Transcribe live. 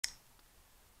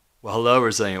Well, hello,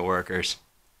 resilient workers.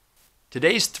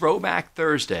 Today's Throwback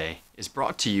Thursday is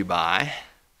brought to you by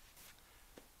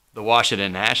the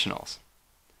Washington Nationals.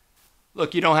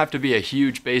 Look, you don't have to be a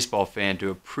huge baseball fan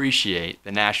to appreciate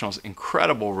the Nationals'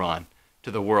 incredible run to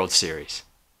the World Series.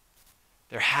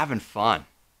 They're having fun.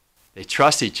 They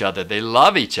trust each other. They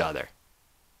love each other,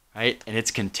 right? And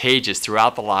it's contagious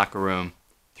throughout the locker room,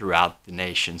 throughout the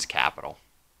nation's capital.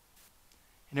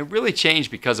 And it really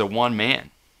changed because of one man.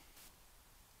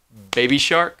 Baby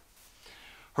Shark.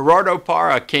 Gerardo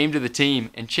Parra came to the team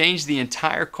and changed the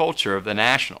entire culture of the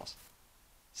Nationals.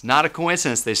 It's not a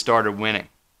coincidence they started winning.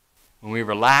 When we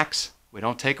relax, we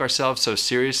don't take ourselves so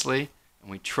seriously, and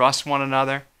we trust one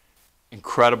another,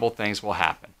 incredible things will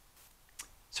happen.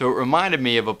 So it reminded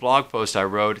me of a blog post I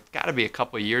wrote, it's got to be a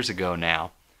couple of years ago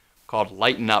now, called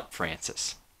Lighten Up,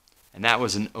 Francis. And that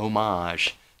was an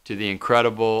homage to the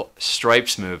incredible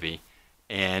Stripes movie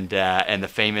and the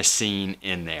famous scene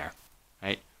in there,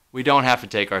 right? We don't have to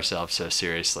take ourselves so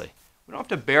seriously. We don't have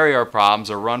to bury our problems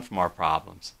or run from our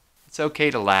problems. It's okay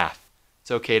to laugh.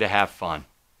 It's okay to have fun.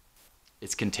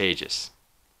 It's contagious.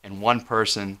 And one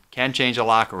person can change a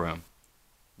locker room.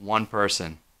 One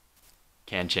person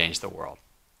can change the world.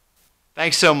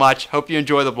 Thanks so much. Hope you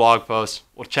enjoy the blog post.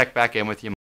 We'll check back in with you.